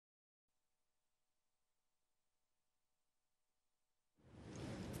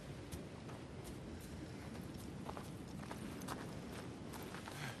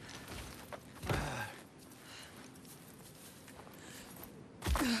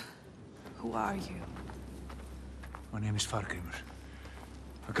Who are you? My name is Fargrimur.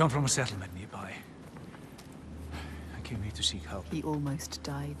 I come from a settlement nearby. I came here to seek help. He almost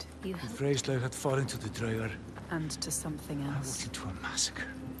died. The Freyslaug had fallen to the Draugar. And to something I else. walked into a massacre.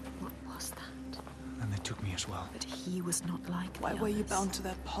 What was that? And they took me as well. But he was not like Why the were you others. bound to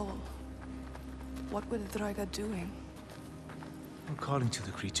that pole? What were the Draugar doing? I'm calling to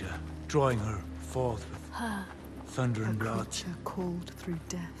the creature, drawing her forth with Her. thunder and A blood. creature called through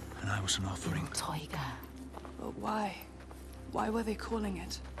death. And I was an offering. Tiger. But why? Why were they calling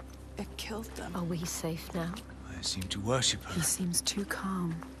it? It killed them. Are we safe now? I seem to worship her. He seems too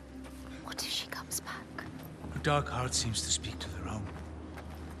calm. What if she comes back? Her dark heart seems to speak to their own.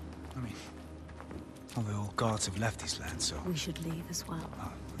 I mean, all the old gods have left this land, so... We should leave as well.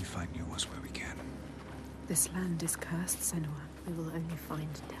 Well, we find new ones where we can. This land is cursed, Senua. We will only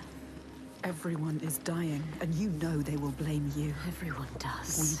find death. Everyone is dying, and you know they will blame you. Everyone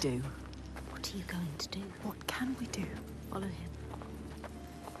does. We do. What are you going to do? What can we do? Follow him.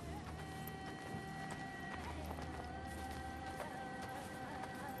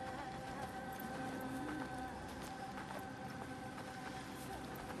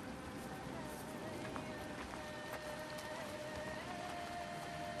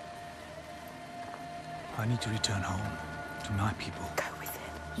 I need to return home, to my people. Go with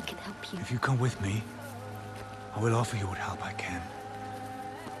him. He can help you. If you come with me, I will offer you what help I can.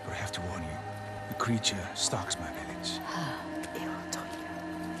 But I have to warn you, the creature stalks my village.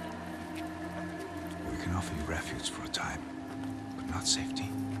 We can offer you refuge for a time, but not safety.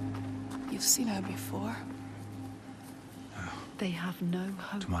 You've seen her before? No. They have no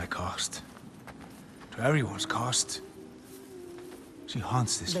hope. To my cost. To everyone's cost. She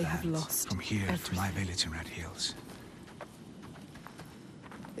haunts this They land. have lost from here to everything. my village in Red Hills.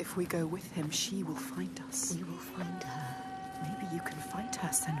 If we go with him, she will find us. We will find her. Maybe you can fight her,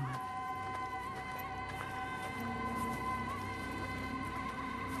 Senua.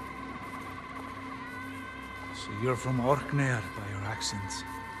 So you're from Orkneyar by your accent.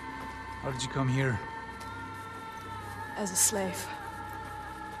 How did you come here? As a slave.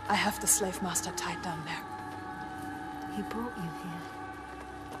 I have the slave master tied down there. He brought you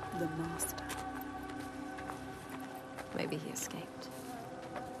here. The master. Maybe he escaped.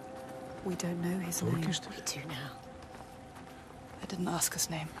 We don't know his name. Thorkistur? We do now. I didn't ask his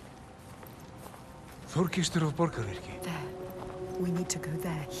name. Thorkistur of Borgarvirki. There. We need to go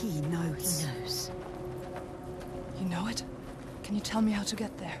there. He knows. He knows. You know it? Can you tell me how to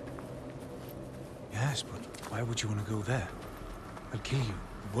get there? Yes, but why would you want to go there? I'll kill you.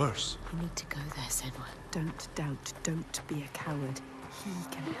 Worse. We need to go there, Senua. Don't doubt. Don't be a coward. He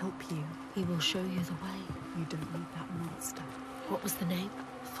can help you. He will show you the way. You don't need that monster. What was the name?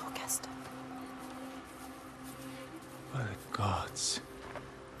 Thorkester. By the gods.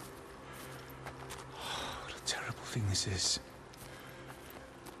 What a terrible thing this is.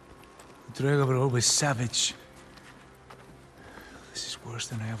 The Draugar were always savage. This is worse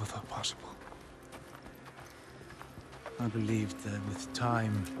than I ever thought possible. I believed that with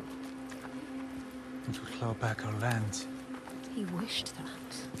time, it would claw back our land. He wished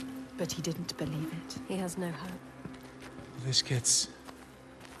that. But he didn't believe it. He has no hope. This gets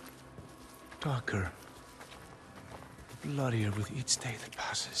darker, bloodier with each day that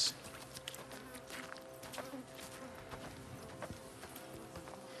passes.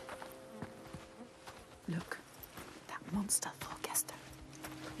 Look. That monster, Thorkester,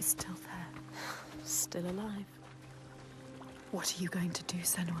 is still there. Still alive. What are you going to do,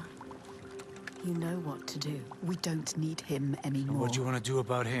 Senua? You know what to do. We don't need him anymore. What do you want to do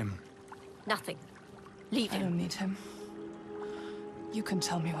about him? Nothing. Leave I him. don't need him. You can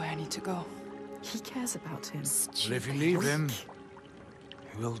tell me where I need to go. He cares about him. Well, if you leave him,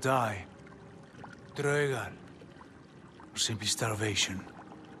 he will die. Draugar. Or simply starvation.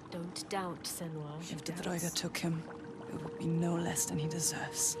 Don't doubt, Senua. If the Draugar took him, it would be no less than he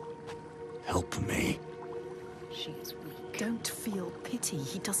deserves. Help me. She is weak. Don't feel pity.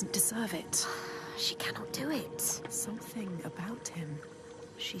 He doesn't deserve it. She cannot do it. Something about him.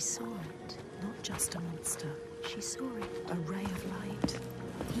 She saw it. Not just a monster. She saw it. A ray of light.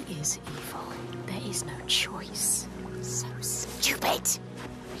 He is evil. There is no choice. So stupid!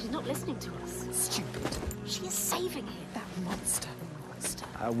 She's not listening to us. Stupid. She is saving him. That monster.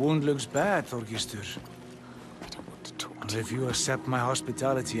 That wound looks bad, Thorkistur. I don't want to talk And to if you accept my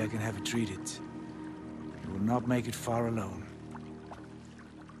hospitality, I can have it treated. You will not make it far alone.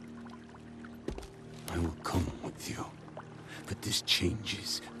 I will come with you. But this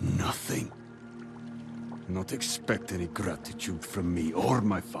changes nothing. Not expect any gratitude from me or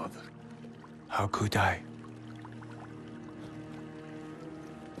my father. How could I?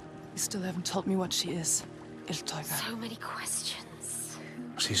 You still haven't told me what she is, Iltoiga. So many questions.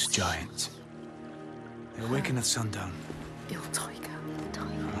 She's a giant. They awaken at sundown. Iltoiga.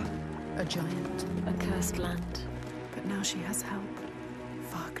 Time. A giant. A cursed land. But now she has help.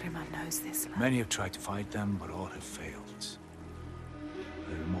 Fargrimr knows this land. Many have tried to fight them, but all have failed.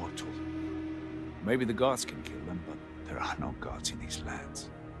 They're immortal. Maybe the gods can kill them, but there are no gods in these lands.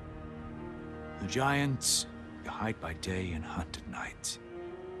 The giants, they hide by day and hunt at night.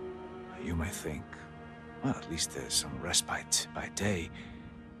 You may think, well, at least there's some respite by day.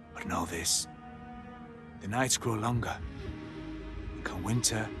 But know this. The nights grow longer. And come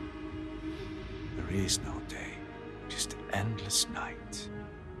winter, there is no day. Just endless night.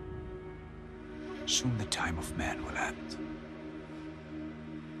 Soon the time of man will end.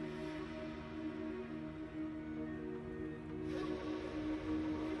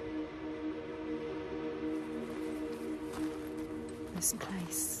 This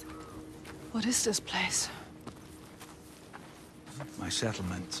place. What is this place? My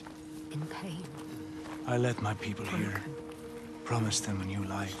settlement. In pain. I led my people here. Promised them a new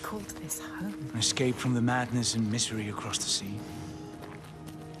life. Called this home. An escape from the madness and misery across the sea.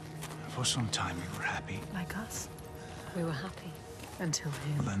 For some time we were happy. Like us. We were happy. Until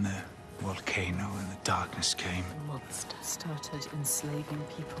Well, him then the volcano and the darkness came. The monster. started enslaving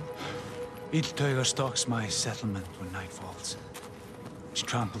people. Iltoiga stalks my settlement when night falls. She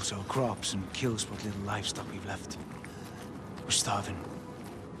tramples our crops and kills what little livestock we've left. We're starving.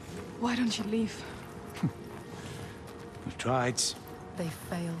 Why don't you leave? We've tried. They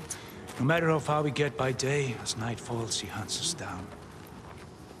failed. No matter how far we get by day, as night falls, she hunts us down.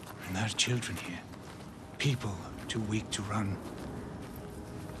 And there are children here. People too weak to run.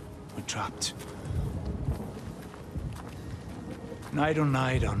 We're trapped. Night on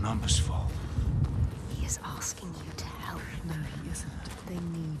night, our numbers fall. He is asking you to help. No, he isn't. They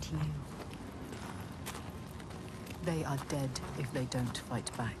need you. They are dead if they don't fight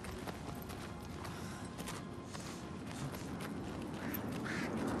back.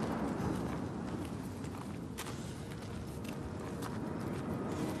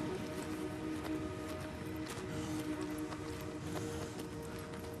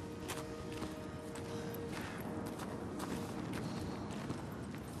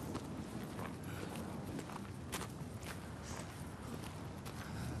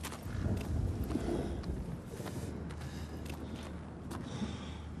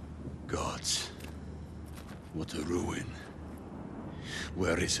 Gods. What a ruin.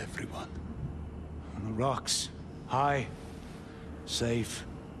 Where is everyone? On the rocks. High. Safe.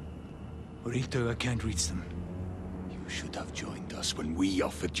 But Iltoiga can't reach them. You should have joined us when we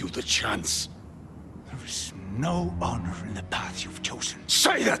offered you the chance. There is no honor in the path you've chosen.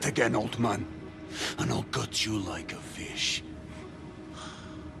 Say that again, old man, and I'll gut you like a fish.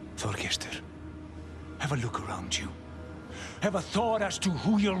 Thorgestur, have a look around you. Have a thought as to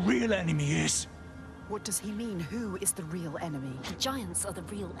who your real enemy is. What does he mean? Who is the real enemy? The giants are the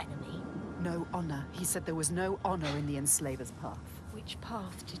real enemy. No honor. He said there was no honor in the enslaver's path. Which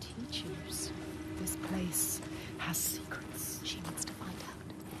path did he choose? This place has secrets. She needs to find out.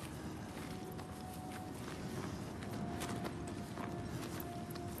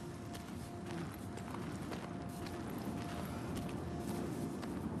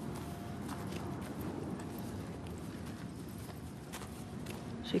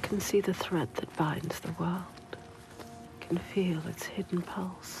 She can see the thread that binds the world, can feel its hidden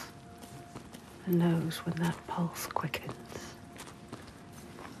pulse, and knows when that pulse quickens.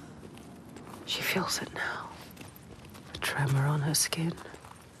 She feels it now, a tremor on her skin,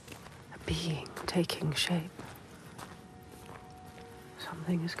 a being taking shape.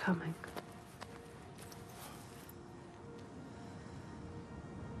 Something is coming.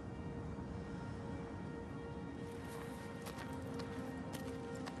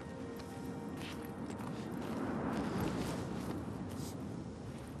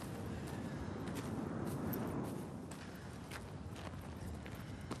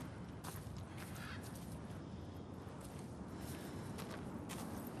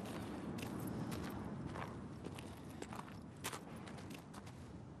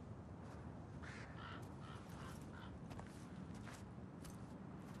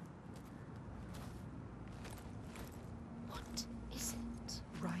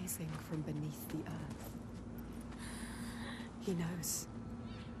 Rising from beneath the earth. He knows.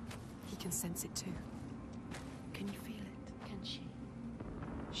 He can sense it too. Can you feel it? Can she?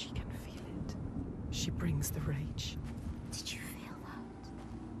 She can feel it. She brings the rage. Did you feel that?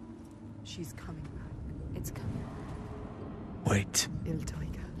 She's coming back. It's coming. Wait.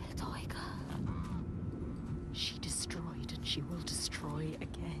 Iltoiga. Iltoiga. She destroyed and she will destroy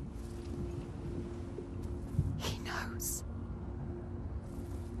again. He knows.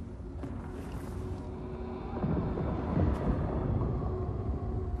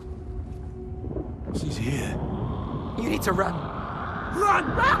 She's here. You need to run.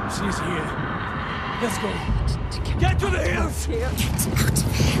 Run! Run! She's here. Let's go. Get to the hills! Here.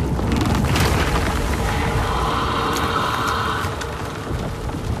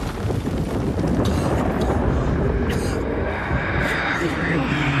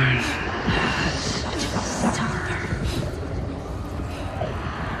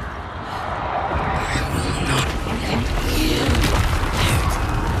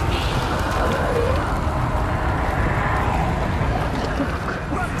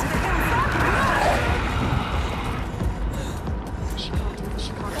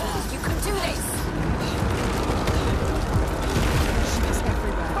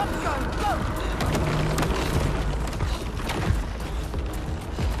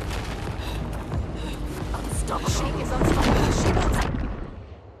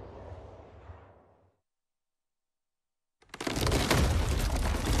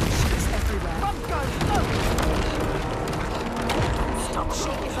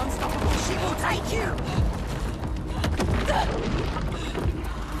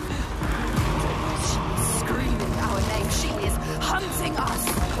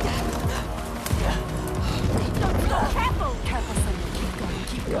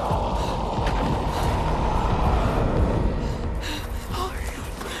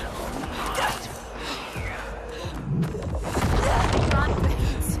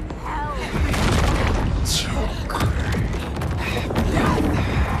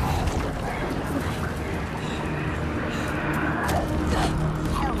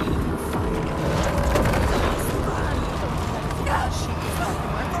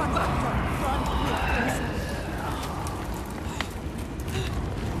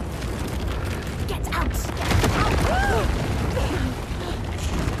 Get out of here.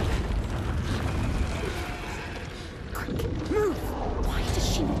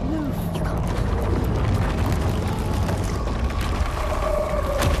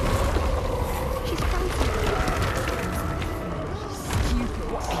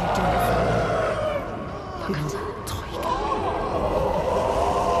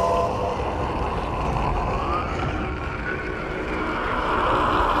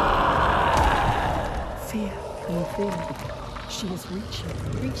 She is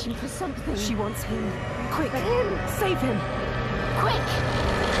reaching for something. She wants him. Quick, save him. Quick!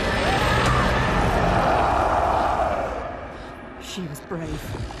 She was brave.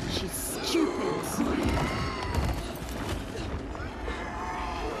 She's stupid.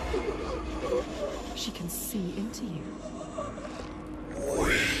 She can see into you.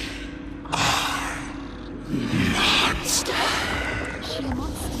 Monster! She a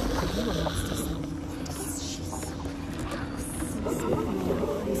monster? Are you a monster, son?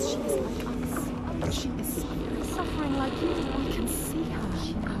 She is like us. She is suffering like you. We can see her.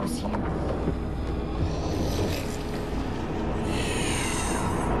 She knows you.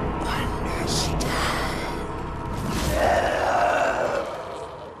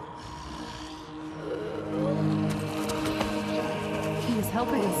 He is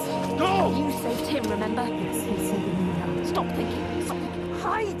helping us. Go! You saved him, remember? Yes, he's saving me now. Stop thinking. Stop thinking.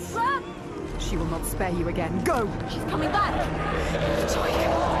 Hide! Run! She will not spare you again. Go! She's coming back!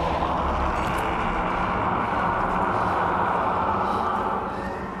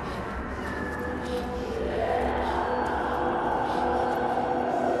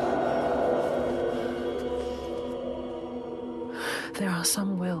 There are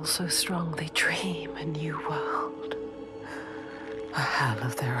some wills so strong they dream a new world. A hell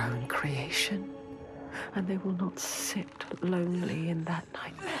of their own creation. And they will not sit lonely in that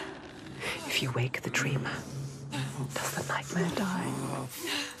nightmare. If you wake the dreamer, does the nightmare die?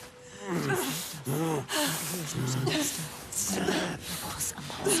 He was a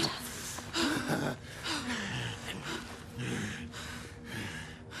monster.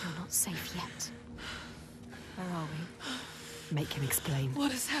 You're not safe yet. Where are we? Make him explain.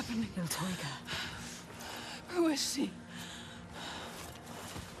 What is happening? Little tiger. Who is she?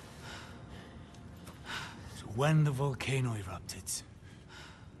 So when the volcano erupted,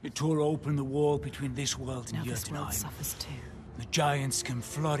 it tore open the wall between this world Now and this world Jotunheim. suffers too. The giants came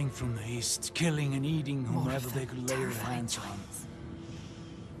flooding from the east, killing and eating More whomever of they them, could lay their terrifying hands on. giants.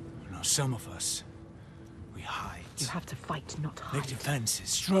 Now some of us, we hide. You have to fight, not hide. Make defenses,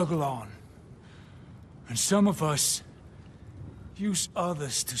 struggle on. And some of us use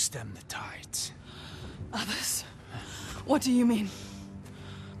others to stem the tides. Others? What do you mean?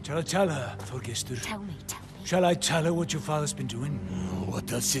 Shall I tell her, Thorgestur? Tell me. Shall I tell her what your father's been doing?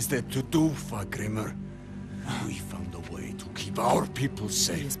 What else is there to do, Fagrimur? We found a way to keep our people He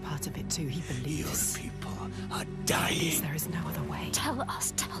safe. is part of it too. He Your believes. people are dying. There is no other way. Tell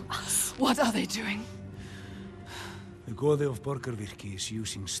us, tell us. What are they doing? The Gode of Borgarvirki is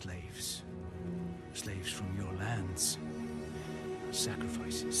using slaves. Slaves from your lands.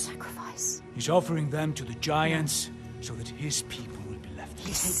 Sacrifices. Sacrifice? He's offering them to the giants so that his people will be left. He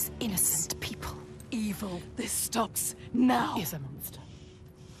hates innocent people. Evil This stops now. is a monster.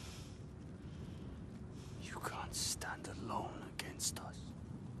 You can't stand alone against us.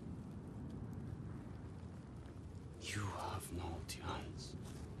 You have no chance.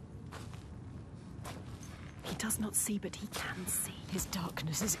 He does not see, but he can see. His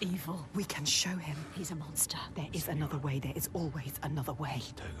darkness is evil. We can show him. He's a monster. There is another way. There is always another way.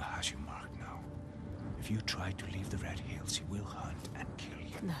 Teuga has you marked now. If you try to leave the Red Hills, he will hunt and kill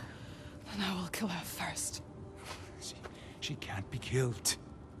you. No. And I will kill her first. She can't be killed.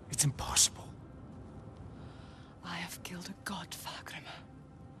 It's impossible. I have killed a god, Fargrim.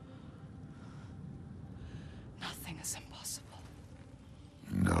 Nothing is impossible.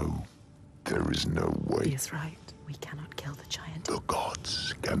 No, there is no He way. is right. We cannot kill the giant. The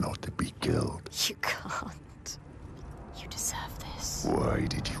gods cannot be killed. You can't. You deserve this. Why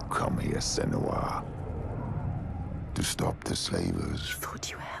did you come here, Senua? To stop the slavers, Thought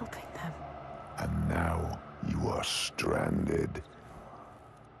you were helping them. and now you are stranded.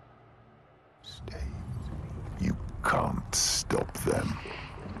 Stay. You can't stop them.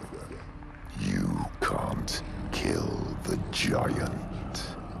 You can't kill the giant.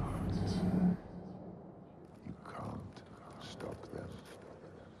 You can't stop them.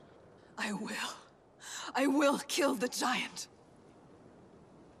 I will. I will kill the giant.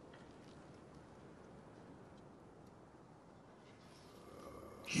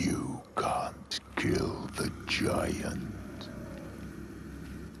 You can't kill the giant.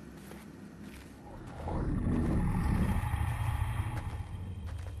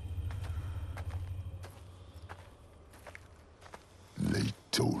 They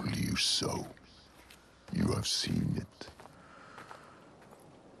told you so. You have seen it.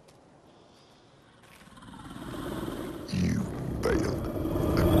 You failed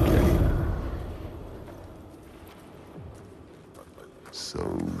again. So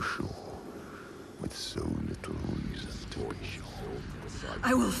sure, with so little reason to be sure.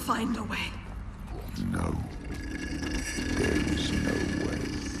 I will find a way. No, there is no way.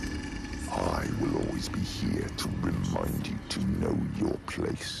 I will always be here to remind you to know your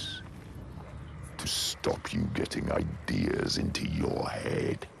place. To stop you getting ideas into your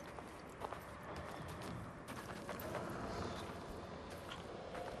head.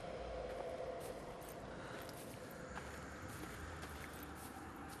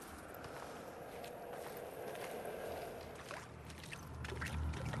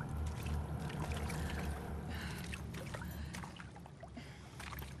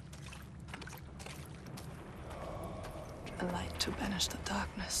 A light to banish the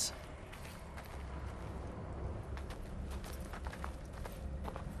darkness.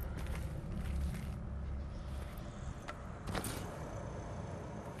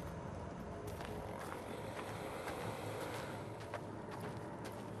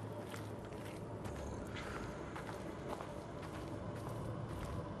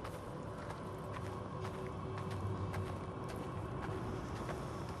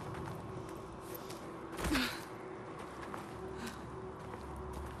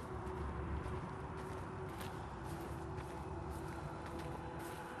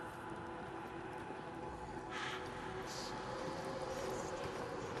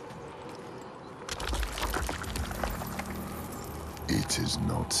 It is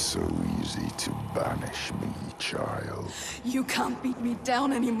not so easy to banish me, child. You can't beat me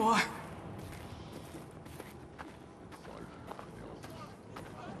down anymore.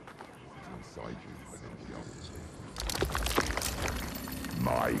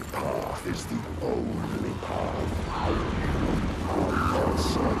 My path is the only path.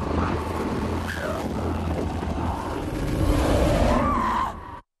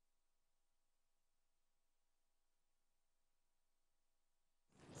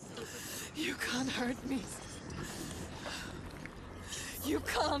 You can't hurt me. You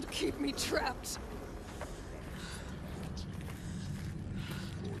can't keep me trapped.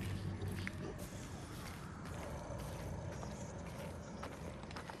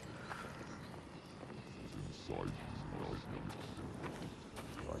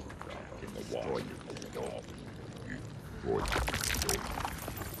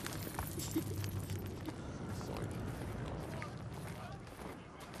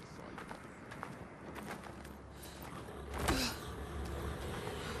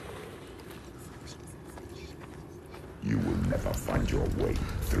 You will never find your way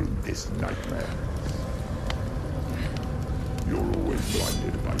through this nightmare. You're always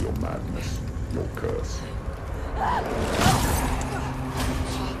blinded by your madness, your curse.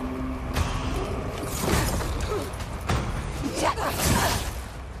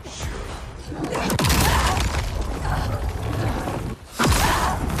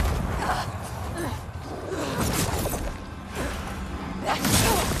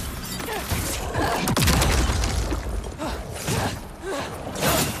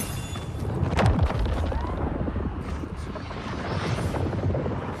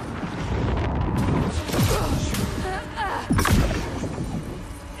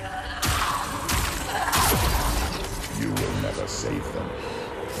 Save them.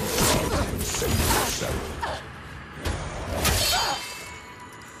 Try to save yourself.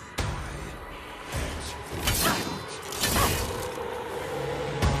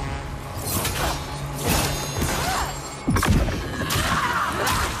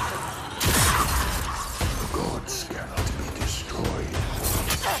 Gods cannot be destroyed.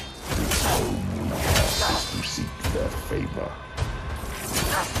 The only path is to seek their favor.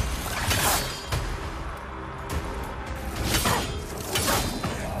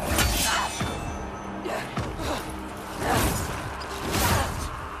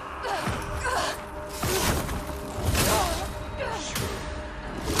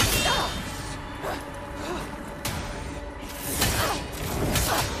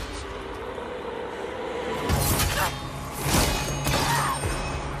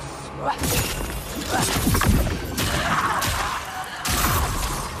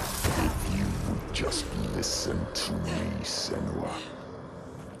 Listen to me, Senua.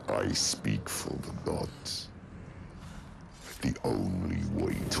 I speak for the gods. The only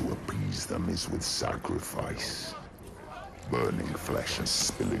way to appease them is with sacrifice. Burning flesh and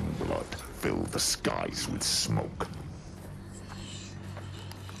spilling blood fill the skies with smoke.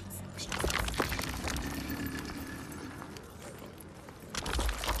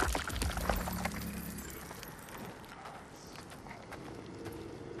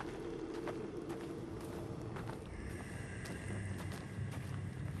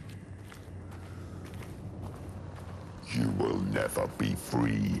 You will never be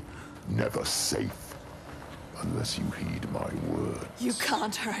free, never safe, unless you heed my words. You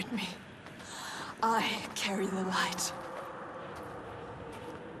can't hurt me. I carry the light.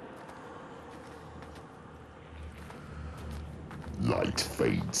 Light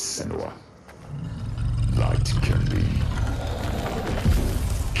fades, Senua. Light can be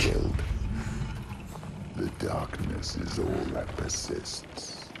killed. The darkness is all that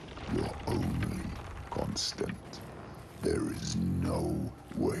persists. Your only constant. There is no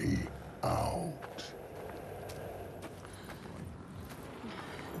way out.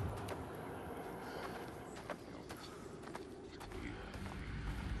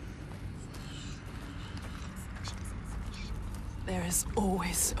 There is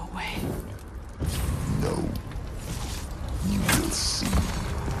always a way. No. You will see.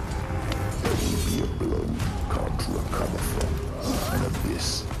 There will be a blow you can't recover from. An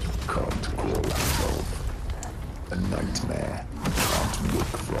abyss you can't crawl out of. A nightmare you can't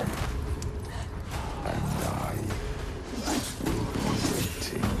look from. And I will be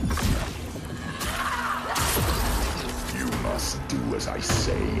waiting. You must do as I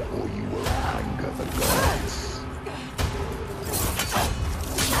say, or you will anger the gods.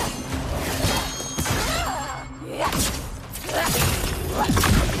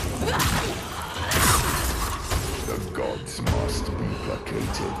 The gods must be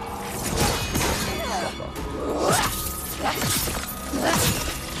placated.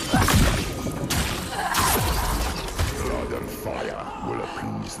 Blood and fire will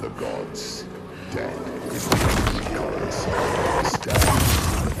appease the gods. Death is the only currency they understand.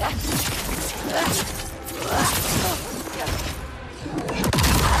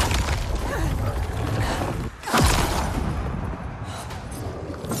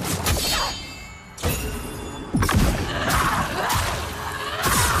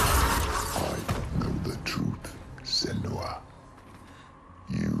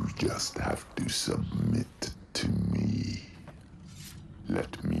 Just have to submit to me.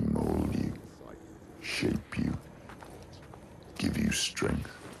 Let me mold you, shape you, give you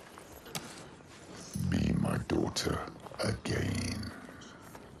strength. Be my daughter again.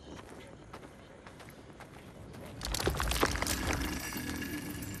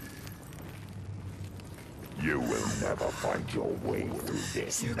 You will never find your way through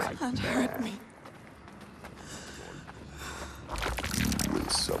this nightmare. You can't hurt me.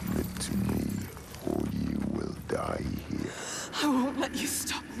 Submit to me, or you will die here. I won't let you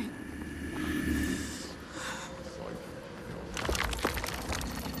stop me.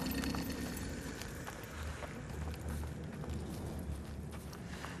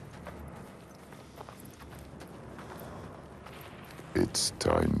 It's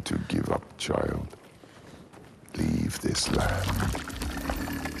time to give up, child. Leave this land.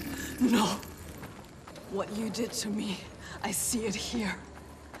 No. What you did to me, I see it here.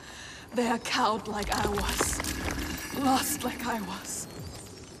 They are cowed like I was. Lost like I was.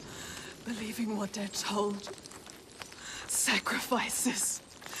 Believing what they're told. Sacrifices.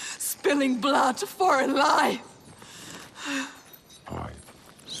 Spilling blood for a lie. I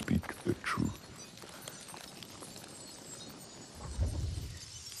speak the truth.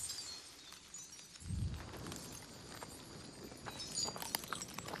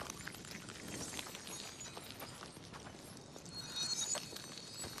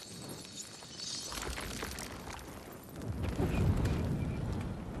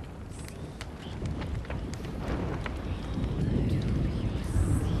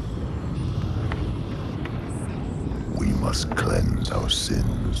 We must cleanse our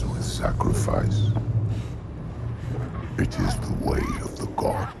sins with sacrifice. It is the way of the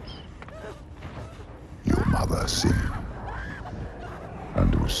gods. Your mother sinned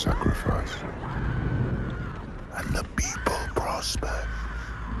and was sacrificed, and the people prospered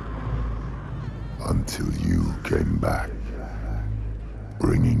until you came back,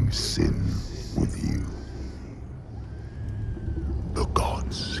 bringing sin with you. The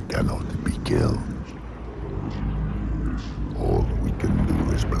gods cannot be killed. All we can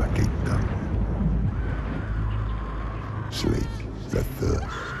do is placate them. Slake their thirst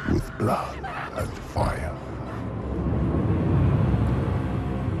with blood and fire.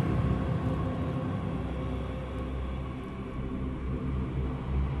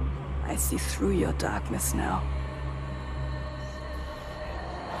 I see through your darkness now.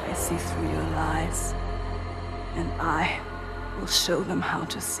 I see through your lies. And I will show them how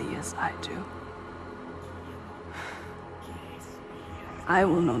to see as I do. I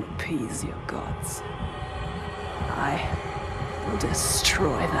will not appease your gods. I will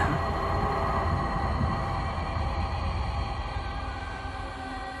destroy them.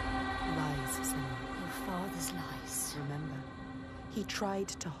 Lies, Senua. Your father's lies. Remember, he tried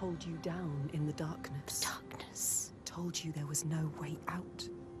to hold you down in the darkness. Darkness. Told you there was no way out.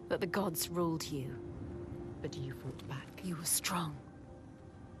 But the gods ruled you. But you fought back. You were strong.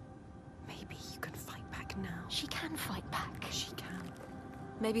 Maybe you can fight back now. She can fight back. She can.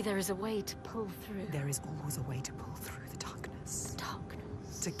 Maybe there is a way to pull through. There is always a way to pull through the darkness.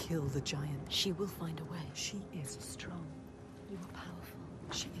 Darkness. To kill the giant. She will find a way. She is strong. You are powerful.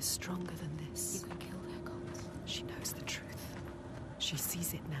 She is stronger than this. You can kill their gods. She knows the truth. She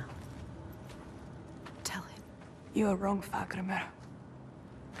sees it now. Tell him. You are wrong, Fagrimer.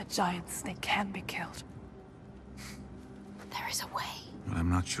 The giants, they can be killed. There is a way. Well, I'm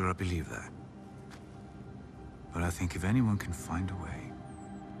not sure I believe that. But I think if anyone can find a way,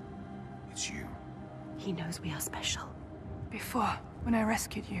 it's you. He knows we are special. Before, when I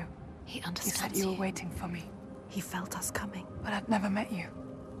rescued you, He you understands said you were waiting for me. He felt us coming. But I'd never met you.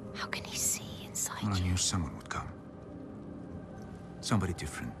 How can he see inside Well, I you? knew someone would come. Somebody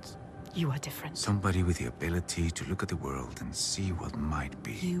different. You are different. Somebody with the ability to look at the world and see what might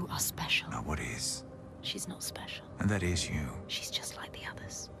be. You are special. Not what is. She's not special. And that is you. She's just like the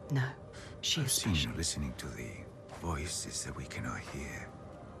others. No, she I've is seen special. you listening to the voices that we cannot hear.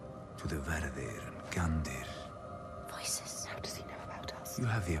 To the Verdir and Gandir. Voices. How does he know about us? You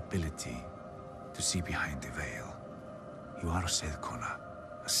have the ability to see behind the veil. You are a Sedkona,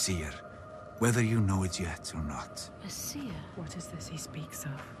 a seer, whether you know it yet or not. A seer. What is this he speaks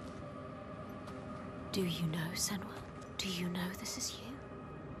of? Do you know, Senua? Do you know this is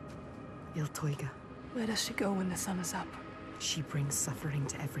you? Iltoiga. Where does she go when the sun is up? She brings suffering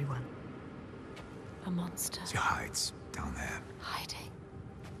to everyone. A monster. She hides down there, Hiding.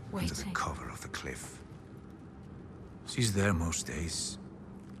 under the Waiting. cover of the cliff. She's there most days,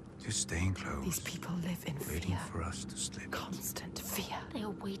 just staying close. These people live in waiting fear. for us to slip. Constant fear. They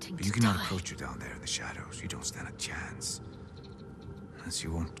are waiting But to you cannot die. approach her down there in the shadows. You don't stand a chance. And she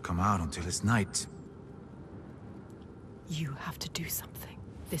won't come out until it's night. You have to do something.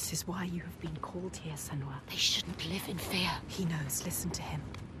 This is why you have been called here, Senua. They shouldn't live in fear. He knows. Listen to him.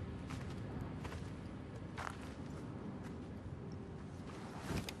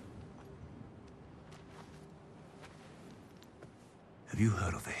 Have you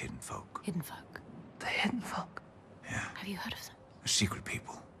heard of the Hidden Folk? Hidden folk. The hidden folk. Yeah. Have you heard of them? A secret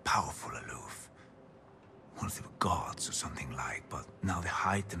people, powerful, aloof. Once they were gods or something like, but now they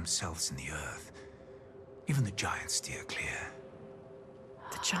hide themselves in the earth. Even the giants steer clear.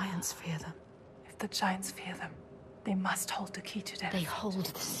 The giants fear them. If the giants fear them, they must hold the key to their They fate. hold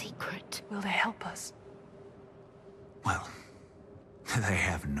the secret. Will they help us? Well, they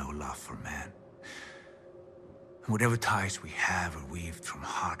have no love for man. Whatever ties we have are weaved from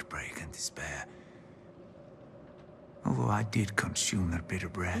heartbreak and despair. Although I did consume their bitter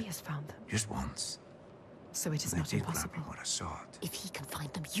bread. He has found them. Just once. So it is They not did grant me impossible. what I sought. If he can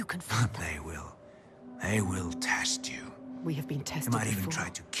find them, you can find them. They will. They will test you. We have been They tested might before. even try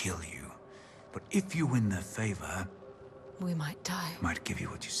to kill you. But if you win their favor, We might die. they might give you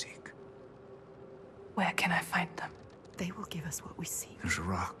what you seek. Where can I find them? They will give us what we seek. There's a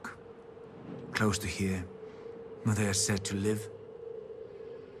rock, close to here, where they are said to live.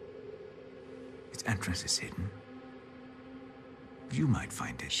 Its entrance is hidden. You might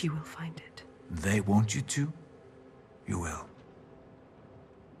find it. She will find it. They want you to, you will.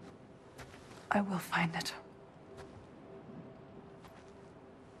 I will find it.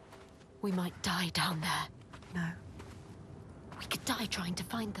 We might die down there. No, We could die trying to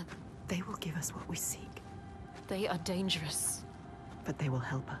find them. they will give us what we seek, They are dangerous. but they will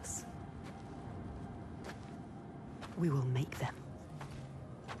help us. We will make them.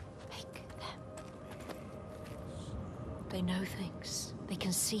 Make them. They know things. They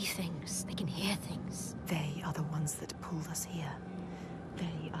can see things. They can hear things. They are the ones that pulled us here.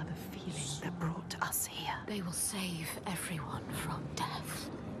 They are the feeling that brought us here. They will save everyone from death.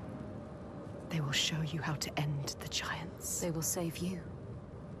 They will show you how to end the giants. They will save you.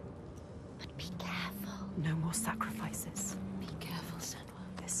 But be careful. No more sacrifices. Be careful, Senua.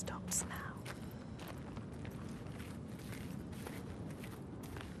 This stops now.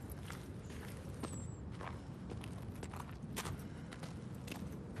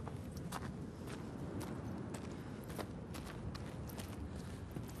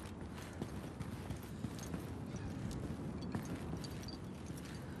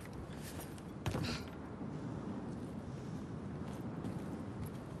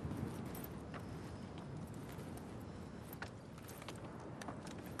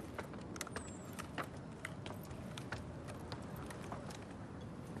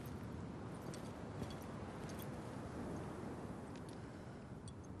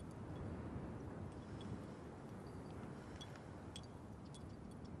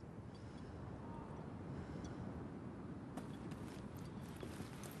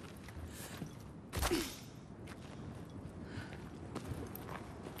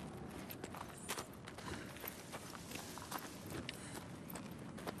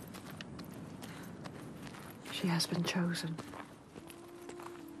 She has been chosen.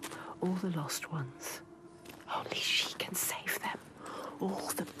 All the lost ones. Only she can save them.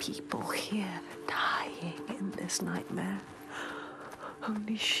 All the people here dying in this nightmare.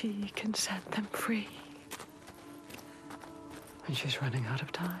 Only she can set them free. And she's running out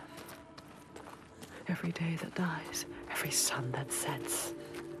of time. Every day that dies, every sun that sets,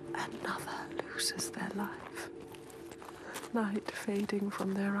 another loses their life. Night fading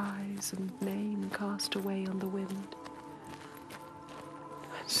from their eyes and name cast away on the wind.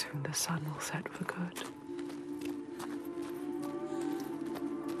 And soon the sun will set for good.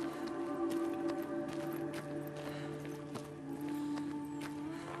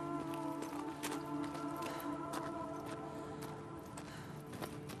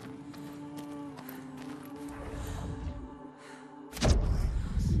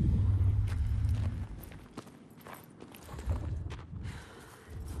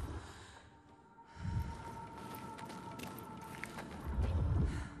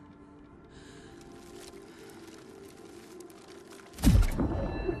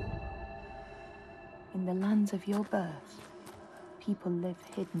 In the lands of your birth, people live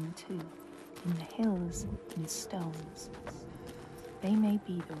hidden too, in the hills and stones. They may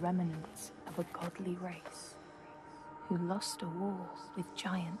be the remnants of a godly race, who lost a war with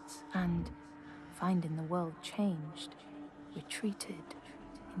giants and, finding the world changed, retreated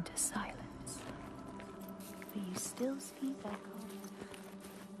into silence. But you still see their culture.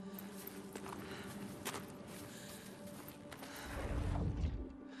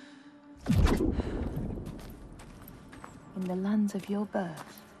 In the lands of your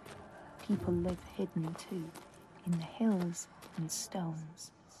birth, people live hidden too, in the hills and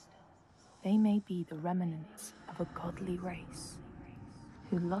stones. They may be the remnants of a godly race,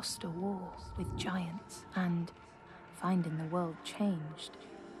 who lost a war with giants and, finding the world changed,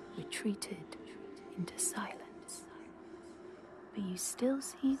 retreated into silence. But you still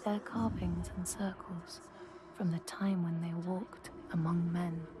see their carvings and circles from the time when they walked among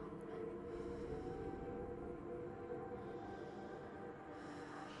men.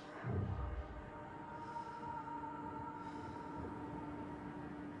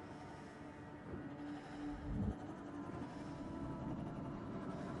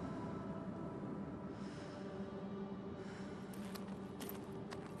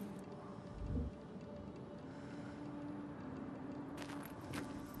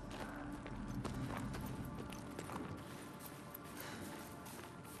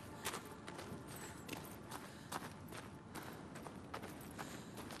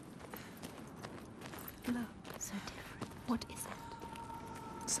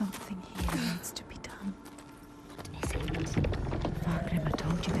 Something here needs to be done. What is it? Fargrim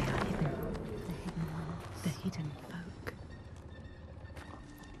told you they are hidden. The hidden ones. The hidden folk.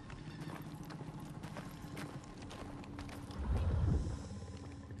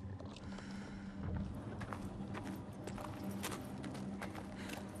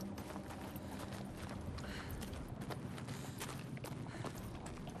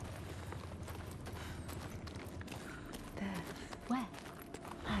 There. Where?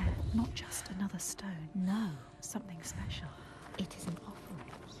 There. Not just another stone. No. Something special. It is an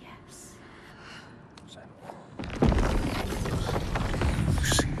offering. Yes. That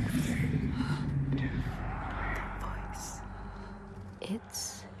voice.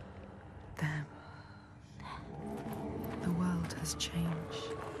 It's Them. The world has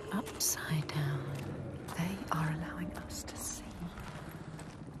changed. upside down. They are allowing us to see.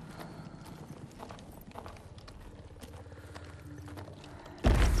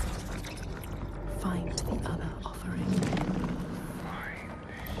 Find the other offering.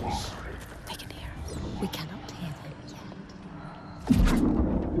 They can hear us. We cannot hear them yet.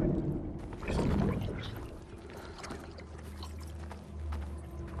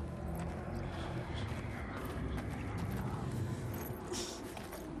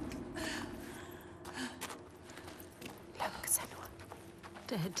 Look, Senua.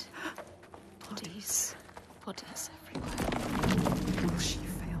 Dead. Bodies. Bodies everywhere. Will she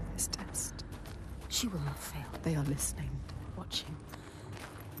fail this test? She will not fail. They are listening. Watching.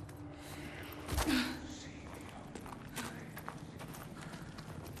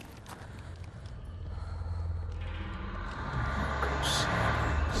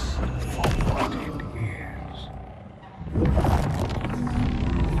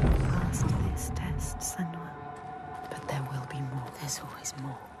 Passed this test, Senua. But there will be more. There's always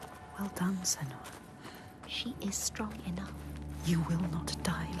more. Well done, Senua. She is strong enough. You will not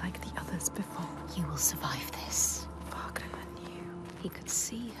die like the others before. You will survive this. Fargrim knew. He could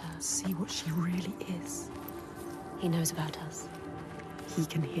see her. See what she really is. He knows about us. He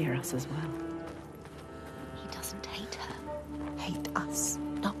can hear us as well. He doesn't hate her. Hate us.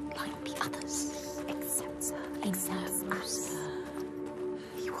 Not like the others. Accepts her. He knows her.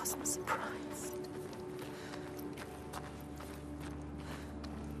 He wasn't surprised.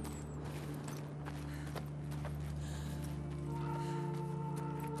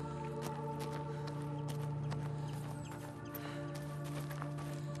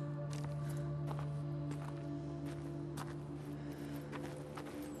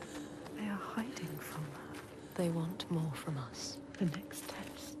 They are hiding from her. They want more from us. The next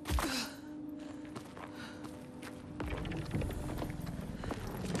test.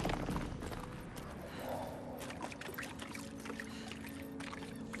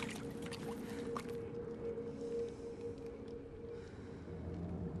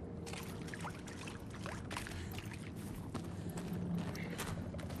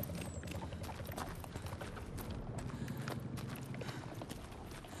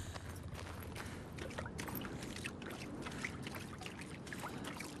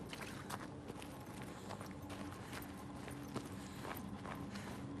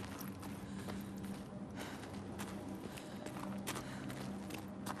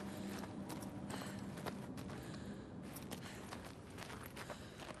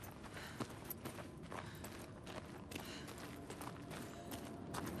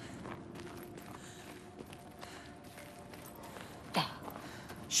 There.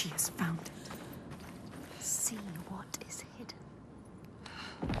 She has found it. See what is hidden.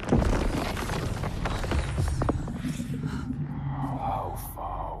 How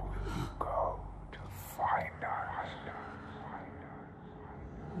far will you go to find us?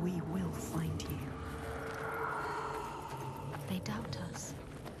 We will find you. They doubt us.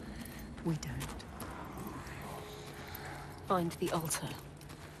 We don't. Find the altar.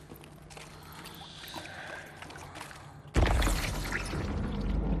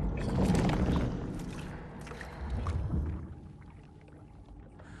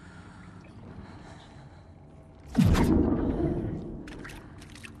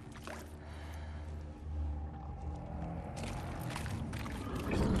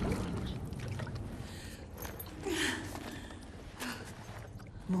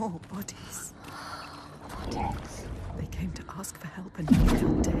 More bodies. Bodies. They came to ask for help and now they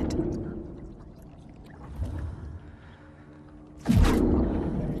are dead.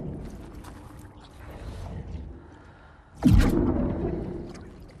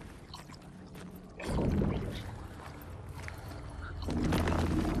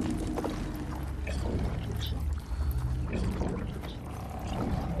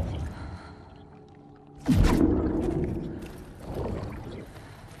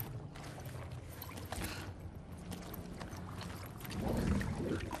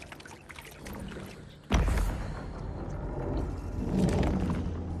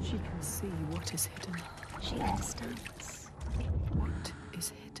 What is hidden? She understands. What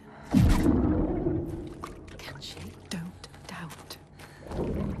is hidden? Can she? Don't doubt.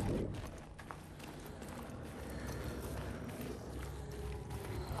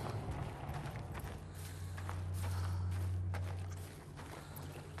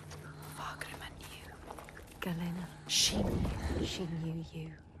 Fargrim knew. Galena, she knew. She knew you.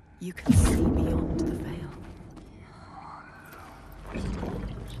 You can see beyond the veil.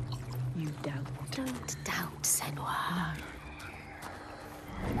 You doubt. Don't doubt, Senua.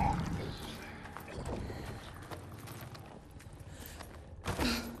 No.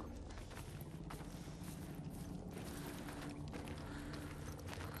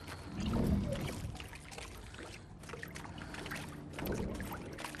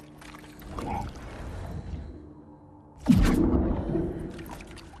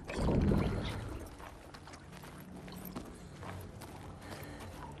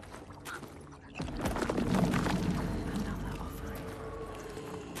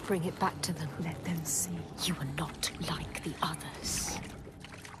 Bring it back to them. Let them see. You are not like the others.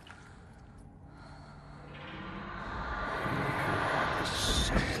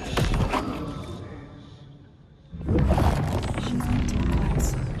 She's getting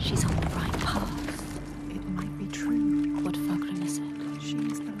closer. She's on the right path. It might be true. What Fargrim said. She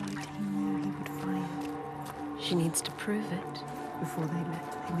is the light he knew he would find. She needs to prove it. Before they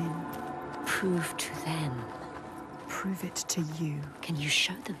let him in. Prove to them. Prove it to you. Can you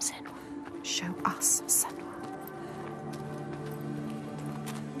show them, Senua? Show us, Senua.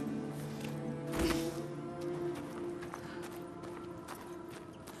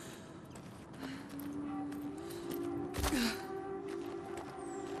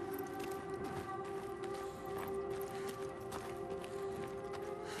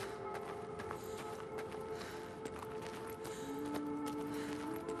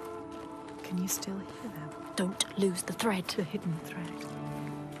 Can you still hear them? Don't lose the thread. The hidden thread.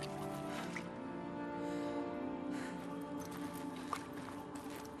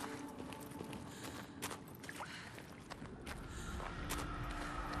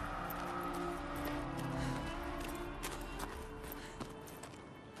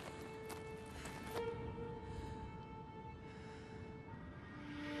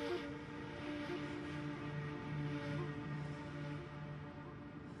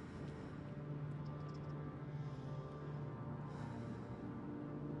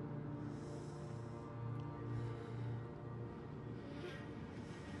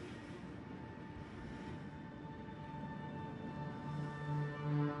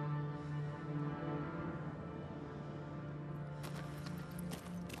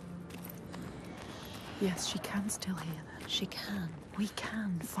 Yes, she can still hear them. She can. We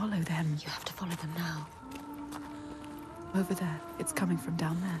can follow them. You have to follow them now. Over there. It's coming from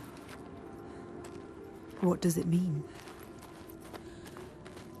down there. What does it mean?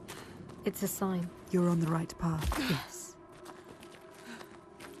 It's a sign. You're on the right path. Yes.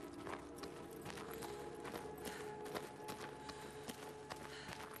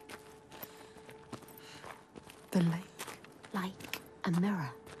 The lake. Like a mirror.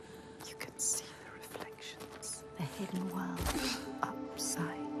 You can see the reflections. The hidden world.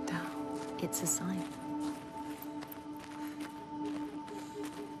 Upside down. It's a sign.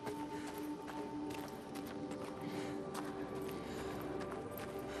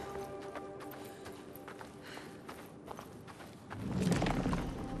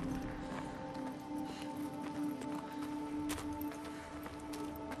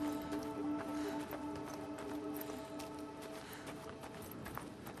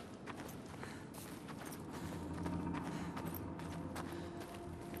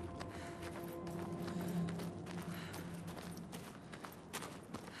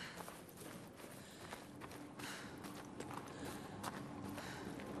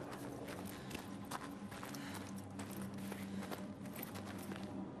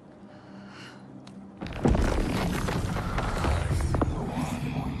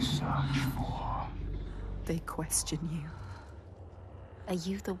 They question you. Are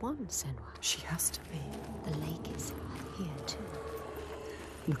you the one, Senua? She has to be. The lake is here too.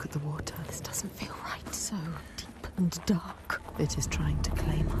 Look at the water. This doesn't feel right. So deep and dark. It is trying to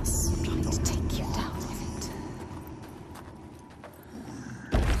claim us. Trying to take you down with it.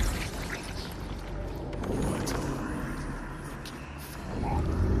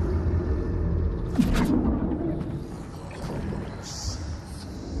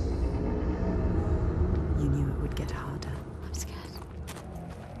 You knew it would get harder. I'm scared.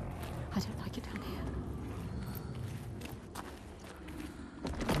 I don't like it down here.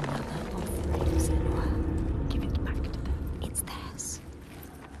 Another offering, Senua. Give it back to them. It's theirs.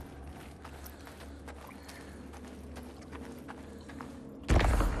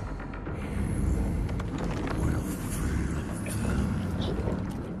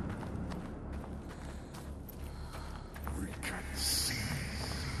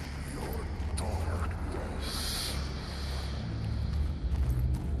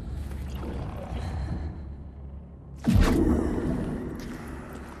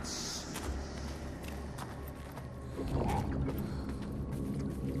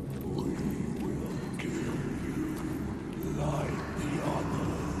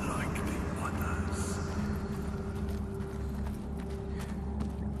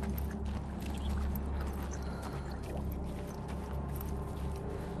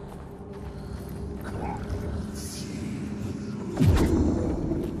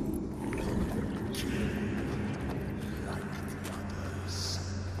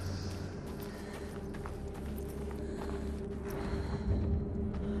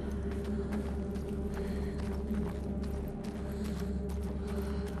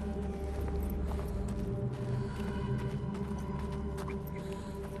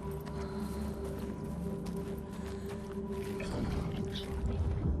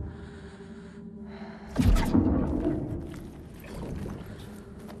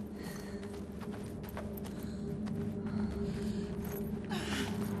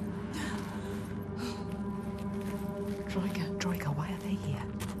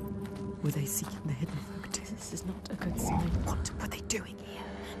 Were they seeking the hidden folk too? This is not a good sign. What were they doing here?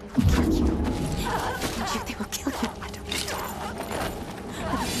 They will kill you. They will kill you. I don't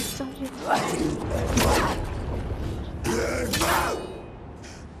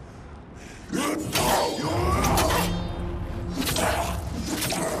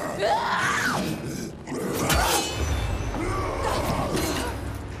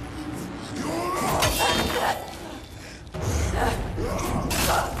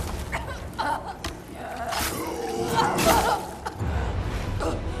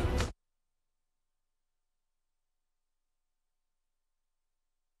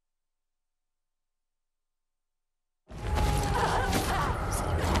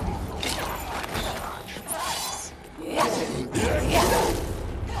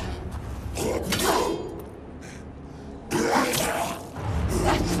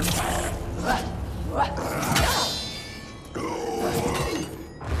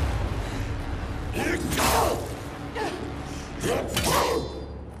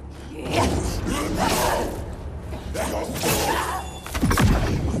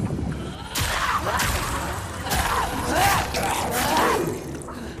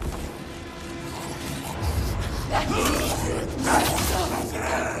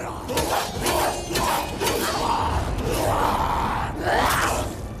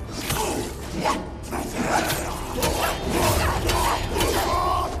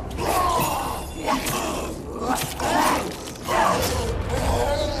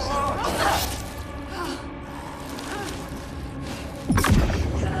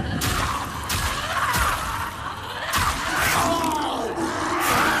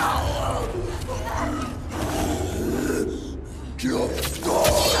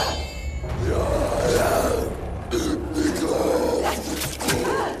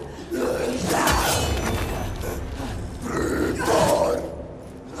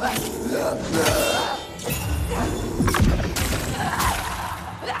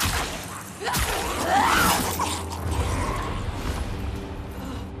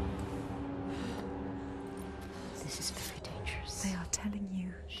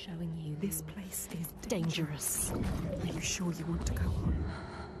This place is dangerous. Are you sure you want to go on?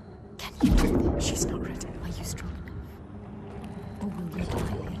 Can you do this? She's not ready. Are you strong enough? Or will you die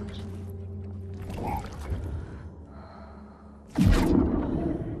here?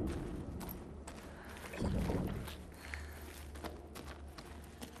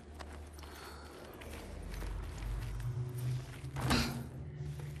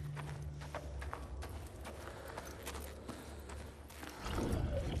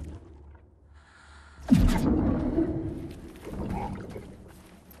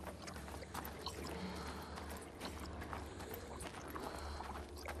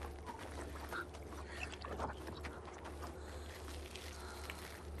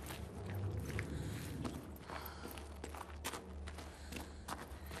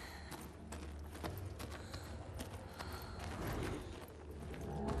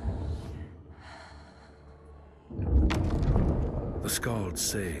 The Skalds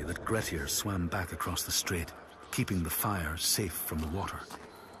say that Grettir swam back across the strait, keeping the fire safe from the water.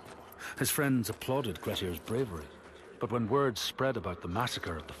 His friends applauded Grettir's bravery, but when word spread about the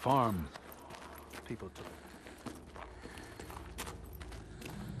massacre at the farm, people took it.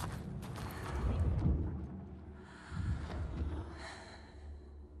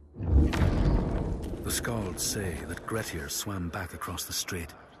 The Skalds say that Grettir swam back across the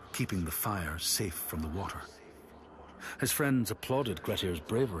strait, keeping the fire safe from the water. His friends applauded Grettir's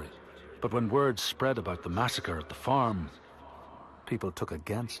bravery, but when word spread about the massacre at the farm, people took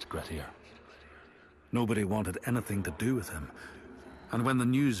against Grettir. Nobody wanted anything to do with him, and when the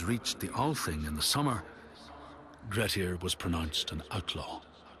news reached the Althing in the summer, Grettir was pronounced an outlaw.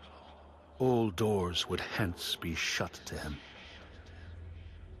 All doors would hence be shut to him.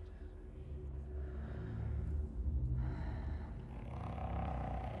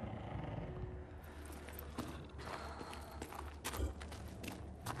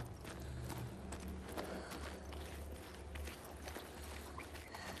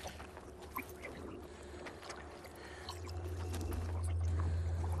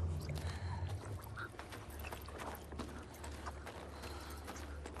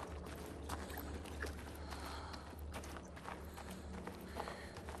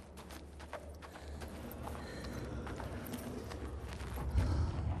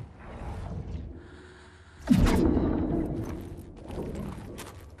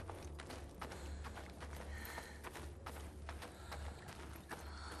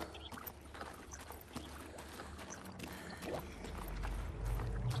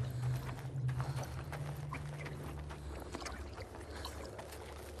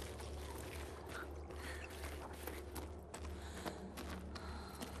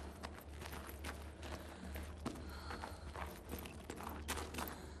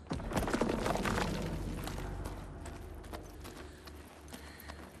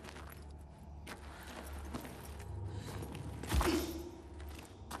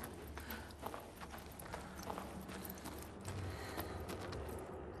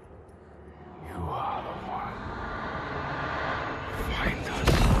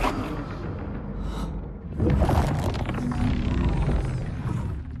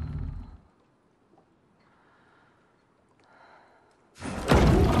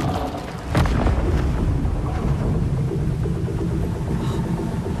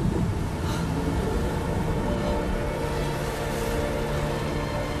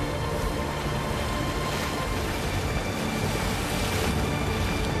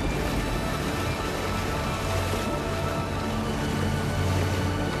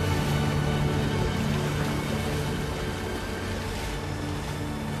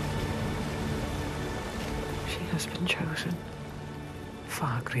 She has been chosen.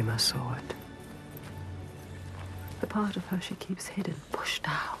 Fargrimr saw it. The part of her she keeps hidden, pushed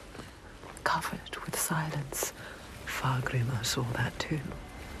out, covered with silence. Fargrimr saw that too,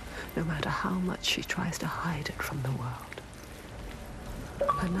 no matter how much she tries to hide it from the world.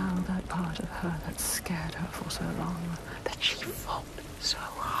 But now that part of her that scared her for so long, that she fought so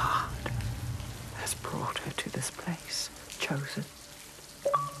hard, has brought her to this place, chosen,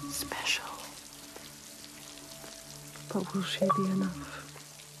 special. But will she be enough?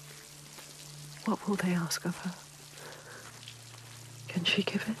 What will they ask of her? Can she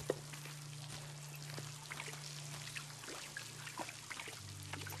give it?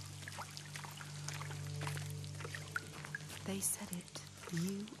 They said it.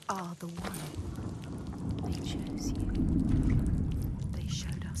 You are the one. They chose you. They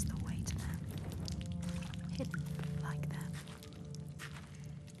showed us the way to them. Hidden like them.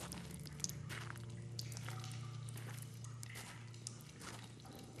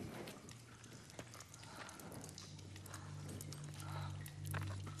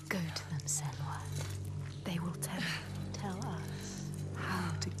 Go to them, Senua. They will Tell us.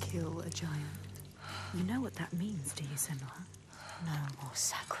 how to kill a giant. You know what that means, do you, Senua? No more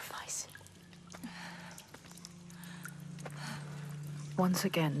sacrifice. Once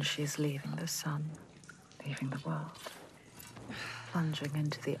again, she's leaving the sun, leaving the world, plunging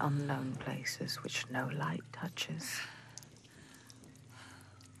into the unknown places which no light touches.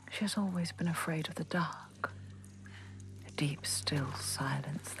 She has always been afraid of the dark, a deep, still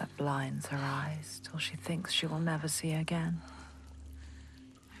silence that blinds her eyes till she thinks she will never see again.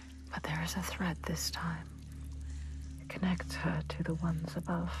 But there is a thread this time. It connects her to the ones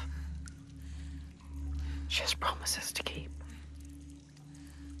above. She has promises to keep.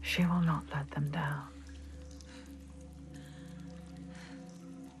 She will not let them down.